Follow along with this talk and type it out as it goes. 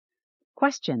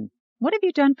Question: what have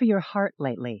you done for your heart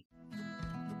lately?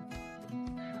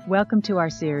 Welcome to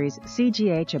our series,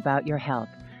 CGH About Your Health.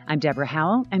 I'm Deborah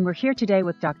Howell, and we're here today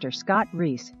with Dr. Scott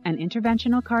Reese, an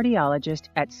interventional cardiologist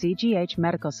at CGH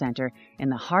Medical Center in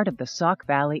the heart of the Sauk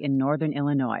Valley in northern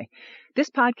Illinois.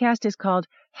 This podcast is called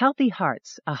Healthy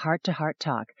Hearts, a heart-to-heart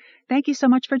talk. Thank you so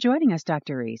much for joining us,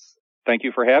 Dr. Reese. Thank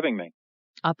you for having me.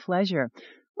 A pleasure.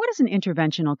 What is an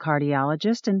interventional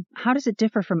cardiologist, and how does it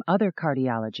differ from other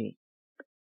cardiology?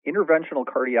 Interventional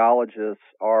cardiologists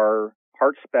are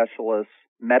heart specialists,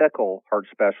 medical heart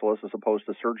specialists as opposed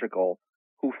to surgical,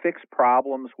 who fix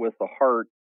problems with the heart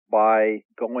by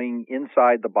going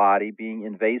inside the body, being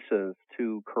invasive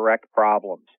to correct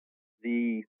problems.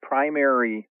 The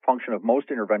primary function of most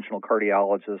interventional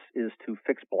cardiologists is to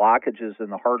fix blockages in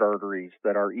the heart arteries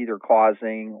that are either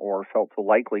causing or felt to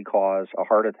likely cause a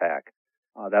heart attack.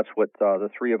 That's what the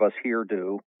three of us here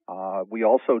do. We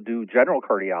also do general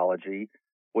cardiology,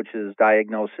 which is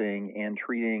diagnosing and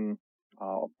treating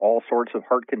all sorts of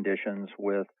heart conditions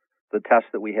with the tests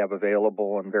that we have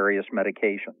available and various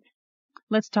medications.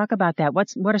 Let's talk about that.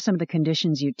 What are some of the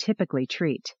conditions you typically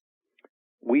treat?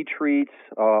 We treat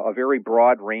a very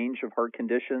broad range of heart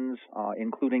conditions,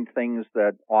 including things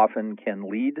that often can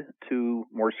lead to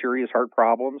more serious heart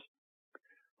problems,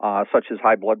 such as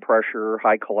high blood pressure,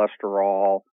 high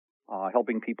cholesterol,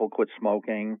 helping people quit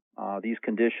smoking. These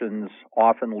conditions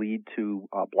often lead to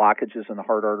blockages in the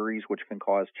heart arteries, which can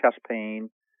cause chest pain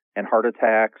and heart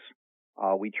attacks.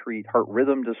 We treat heart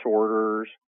rhythm disorders.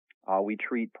 We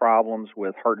treat problems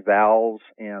with heart valves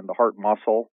and the heart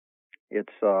muscle.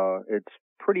 It's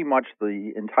pretty much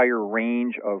the entire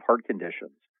range of heart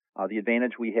conditions. The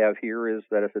advantage we have here is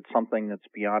that if it's something that's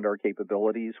beyond our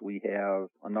capabilities, we have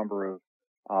a number of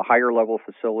higher level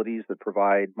facilities that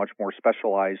provide much more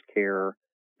specialized care,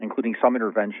 including some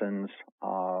interventions,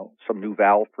 some new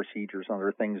valve procedures, and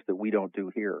other things that we don't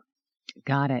do here.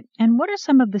 Got it. And what are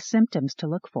some of the symptoms to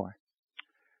look for?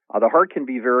 The heart can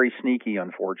be very sneaky,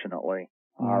 unfortunately.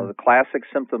 The classic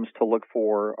symptoms to look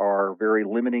for are very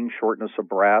limiting shortness of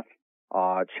breath,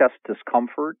 chest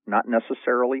discomfort, not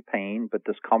necessarily pain, but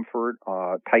discomfort,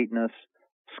 tightness,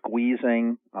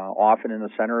 squeezing, often in the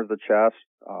center of the chest,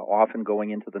 often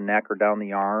going into the neck or down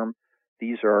the arm.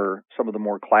 These are some of the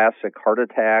more classic heart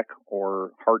attack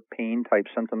or heart pain type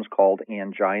symptoms called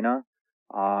angina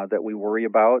that we worry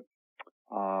about.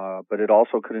 But it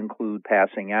also could include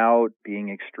passing out, being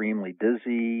extremely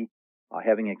dizzy,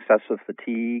 having excessive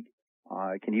fatigue.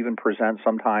 It can even present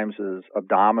sometimes as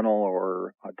abdominal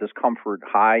or discomfort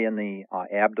high in the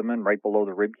abdomen, right below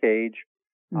the rib cage.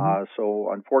 So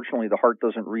unfortunately, the heart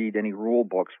doesn't read any rule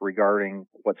books regarding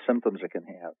what symptoms it can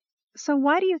have. So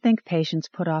why do you think patients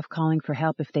put off calling for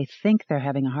help if they think they're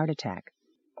having a heart attack?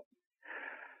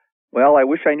 Well, I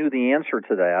wish I knew the answer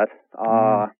to that.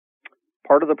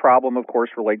 Part of the problem, of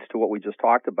course, relates to what we just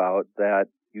talked about, that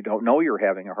you don't know you're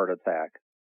having a heart attack.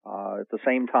 At the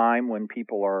same time, when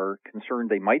people are concerned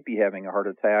they might be having a heart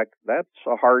attack, that's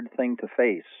a hard thing to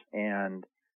face and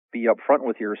be upfront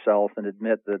with yourself and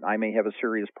admit that I may have a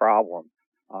serious problem.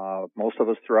 Most of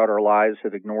us throughout our lives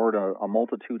have ignored a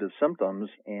multitude of symptoms,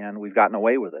 and we've gotten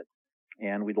away with it.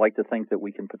 And we'd like to think that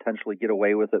we can potentially get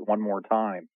away with it one more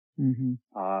time.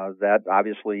 That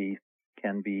obviously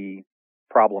can be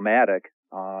problematic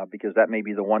because that may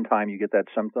be the one time you get that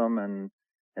symptom, and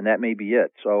that may be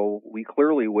it. So we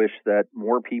clearly wish that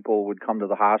more people would come to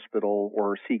the hospital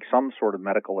or seek some sort of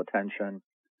medical attention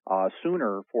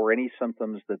sooner for any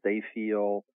symptoms that they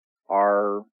feel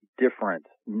are different,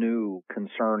 new,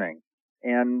 concerning.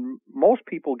 And most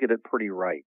people get it pretty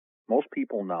right. Most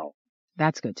people know.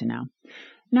 That's good to know.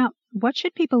 Now, what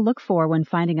should people look for when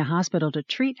finding a hospital to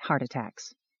treat heart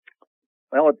attacks?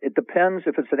 Well, it depends.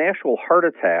 If it's an actual heart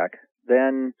attack,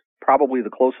 then probably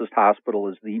the closest hospital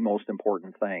is the most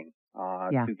important thing.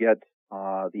 To get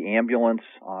the ambulance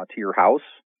to your house,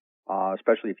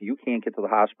 especially if you can't get to the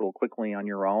hospital quickly on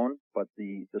your own. But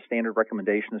the standard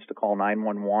recommendation is to call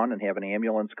 911 and have an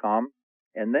ambulance come.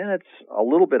 And then it's a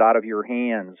little bit out of your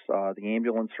hands. The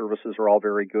ambulance services are all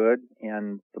very good,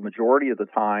 and the majority of the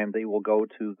time they will go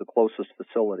to the closest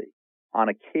facility. On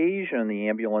occasion, the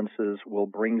ambulances will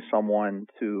bring someone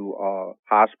to a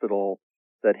hospital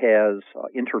that has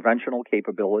interventional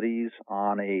capabilities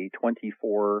on a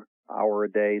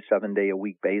 24-hour-a-day,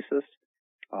 7-day-a-week basis,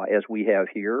 as we have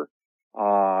here.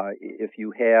 If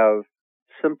you have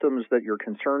symptoms that you're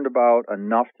concerned about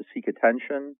enough to seek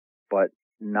attention, but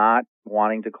not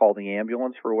wanting to call the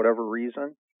ambulance for whatever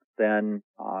reason, then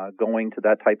going to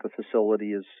that type of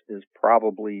facility is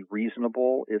probably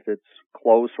reasonable if it's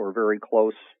close or very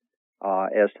close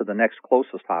as to the next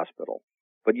closest hospital.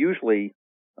 But usually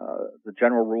the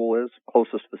general rule is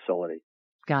closest facility.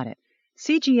 Got it.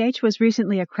 CGH was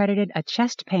recently accredited a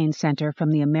chest pain center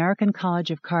from the American College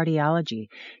of Cardiology.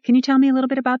 Can you tell me a little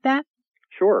bit about that?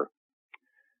 Sure.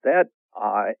 That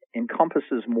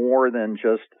encompasses more than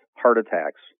just heart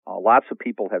attacks. Lots of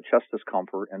people have chest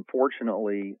discomfort, and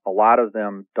fortunately, a lot of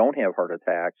them don't have heart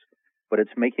attacks, but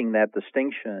it's making that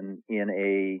distinction in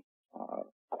a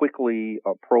quickly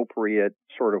appropriate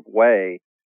sort of way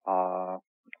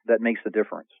that makes the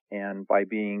difference. And by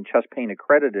being chest pain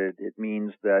accredited, it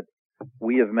means that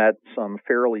we have met some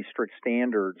fairly strict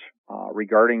standards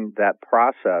regarding that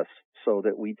process so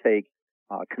that we take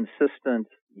consistent,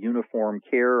 uniform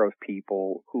care of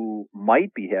people who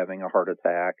might be having a heart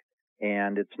attack,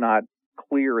 and it's not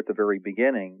clear at the very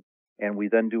beginning. And we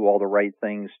then do all the right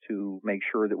things to make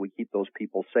sure that we keep those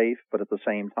people safe, but at the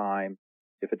same time,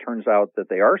 if it turns out that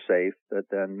they are safe, that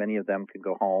then many of them can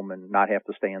go home and not have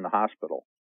to stay in the hospital.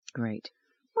 Great.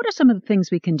 What are some of the things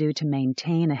we can do to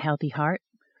maintain a healthy heart?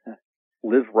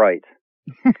 Live right.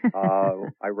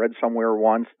 I read somewhere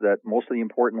once that most of the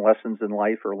important lessons in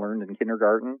life are learned in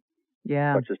kindergarten,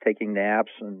 such as taking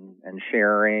naps and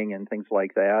sharing and things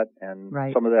like that. And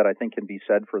some of that, I think, can be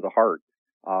said for the heart.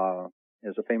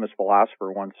 As a famous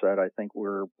philosopher once said, I think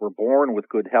we're born with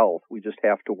good health. We just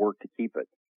have to work to keep it.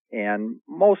 And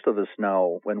most of us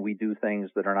know when we do things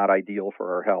that are not ideal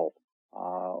for our health.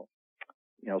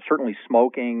 Certainly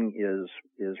smoking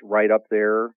is right up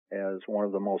there as one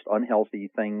of the most unhealthy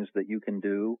things that you can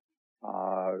do.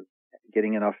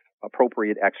 Getting enough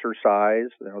appropriate exercise.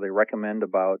 They recommend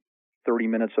about 30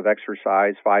 minutes of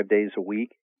exercise 5 days a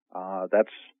week. That's,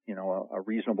 a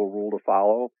reasonable rule to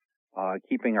follow.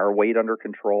 Keeping our weight under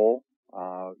control.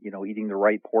 Eating the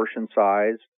right portion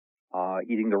size.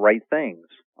 Eating the right things.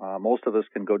 Most of us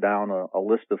can go down a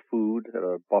list of food at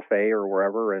a buffet or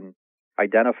wherever and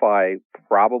identify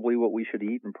probably what we should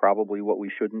eat and probably what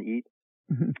we shouldn't eat.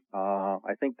 Mm-hmm.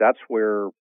 I think that's where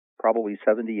probably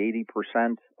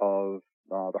 70-80% of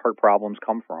the heart problems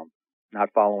come from, not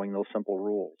following those simple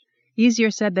rules.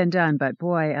 Easier said than done, but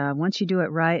boy, once you do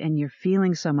it right and you're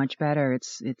feeling so much better,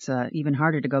 it's even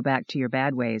harder to go back to your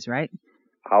bad ways, right?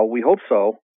 We hope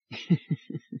so.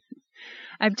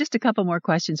 I have just a couple more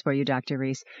questions for you, Dr.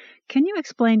 Reese. Can you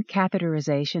explain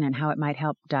catheterization and how it might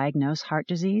help diagnose heart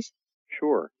disease?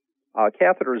 Sure.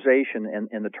 Catheterization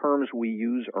and the terms we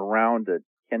use around it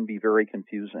can be very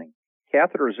confusing.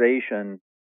 Catheterization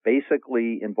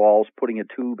basically involves putting a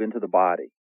tube into the body.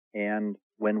 And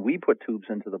when we put tubes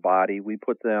into the body, we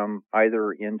put them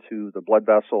either into the blood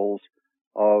vessels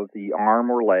of the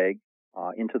arm or leg,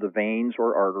 into the veins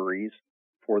or arteries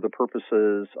for the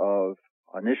purposes of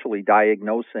initially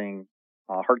diagnosing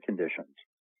heart conditions.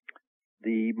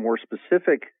 The more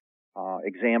specific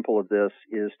example of this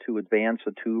is to advance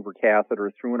a tube or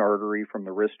catheter through an artery from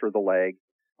the wrist or the leg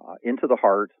into the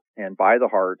heart and by the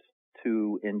heart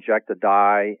to inject a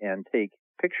dye and take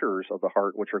pictures of the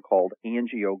heart, which are called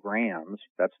angiograms.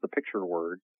 That's the picture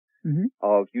word,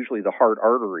 of usually the heart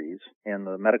arteries. And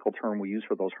the medical term we use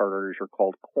for those heart arteries are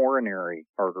called coronary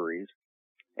arteries.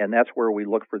 And that's where we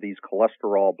look for these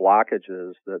cholesterol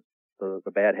blockages, that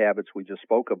the bad habits we just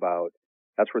spoke about.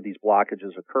 That's where these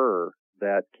blockages occur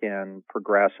that can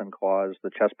progress and cause the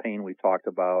chest pain we talked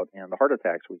about and the heart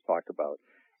attacks we've talked about.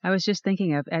 I was just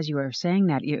thinking of, as you were saying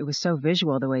that, it was so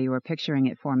visual the way you were picturing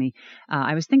it for me.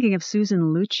 I was thinking of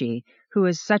Susan Lucci, who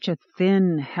is such a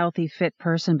thin, healthy, fit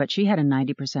person, but she had a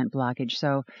 90% blockage.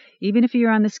 So even if you're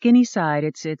on the skinny side,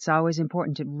 it's always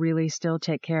important to really still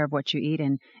take care of what you eat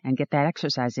and get that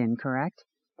exercise in, correct?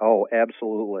 Oh,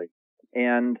 absolutely.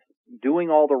 And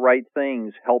doing all the right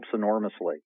things helps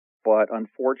enormously. But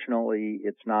unfortunately,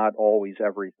 it's not always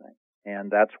everything.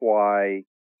 And that's why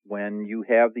when you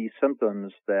have these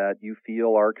symptoms that you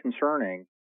feel are concerning,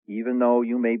 even though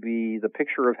you may be the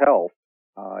picture of health,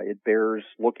 it bears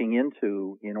looking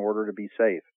into in order to be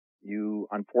safe.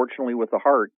 Unfortunately, with the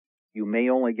heart, you may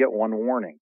only get one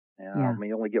warning,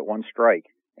 may only get one strike,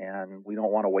 and we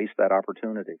don't want to waste that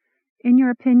opportunity. In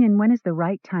your opinion, when is the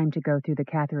right time to go through the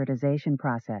catheterization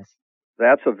process?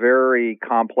 That's a very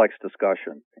complex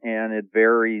discussion, and it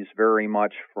varies very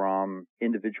much from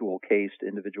individual case to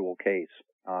individual case.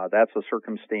 That's a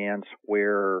circumstance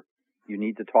where you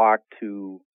need to talk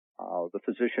to the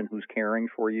physician who's caring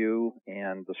for you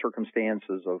and the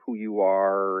circumstances of who you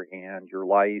are and your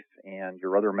life and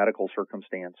your other medical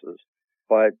circumstances.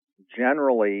 But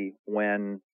generally,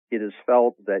 when it is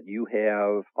felt that you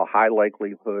have a high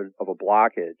likelihood of a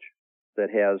blockage that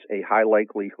has a high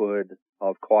likelihood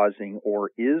of causing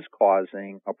or is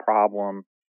causing a problem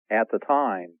at the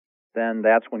time, then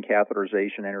that's when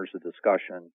catheterization enters the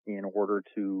discussion in order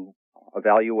to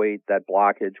evaluate that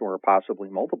blockage or possibly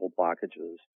multiple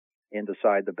blockages and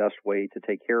decide the best way to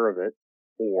take care of it,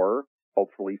 or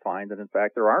hopefully find that, in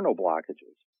fact, there are no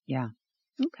blockages. Yeah.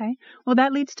 Okay. Well,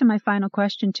 that leads to my final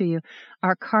question to you.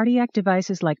 Are cardiac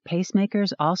devices like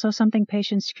pacemakers also something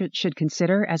patients should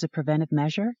consider as a preventive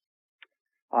measure?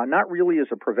 Not really as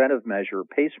a preventive measure.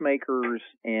 Pacemakers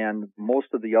and most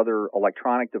of the other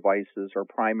electronic devices are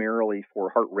primarily for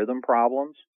heart rhythm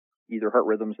problems, either heart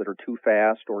rhythms that are too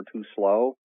fast or too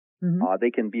slow. Mm-hmm.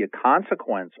 They can be a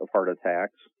consequence of heart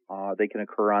attacks. They can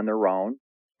occur on their own,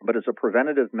 but as a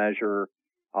preventative measure,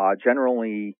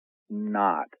 generally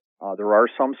not. There are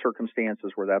some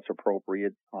circumstances where that's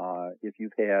appropriate. If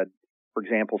you've had, for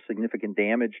example, significant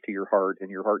damage to your heart and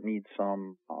your heart needs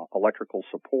some electrical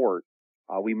support,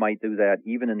 we might do that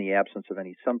even in the absence of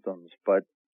any symptoms. But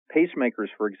pacemakers,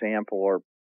 for example, are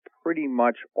pretty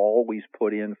much always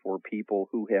put in for people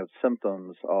who have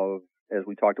symptoms of, as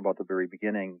we talked about at the very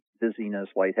beginning, dizziness,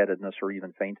 lightheadedness, or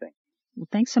even fainting. Well,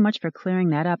 thanks so much for clearing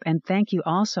that up. And thank you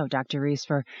also, Dr. Reese,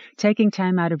 for taking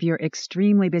time out of your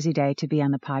extremely busy day to be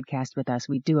on the podcast with us.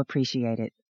 We do appreciate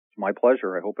it. It's my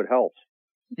pleasure. I hope it helps.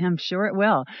 I'm sure it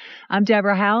will. I'm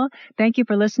Deborah Howell. Thank you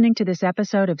for listening to this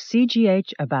episode of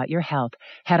CGH About Your Health.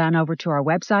 Head on over to our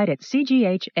website at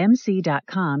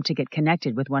cghmc.com to get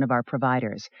connected with one of our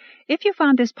providers. If you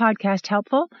found this podcast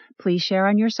helpful, please share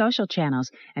on your social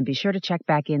channels and be sure to check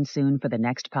back in soon for the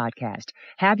next podcast.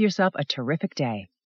 Have yourself a terrific day.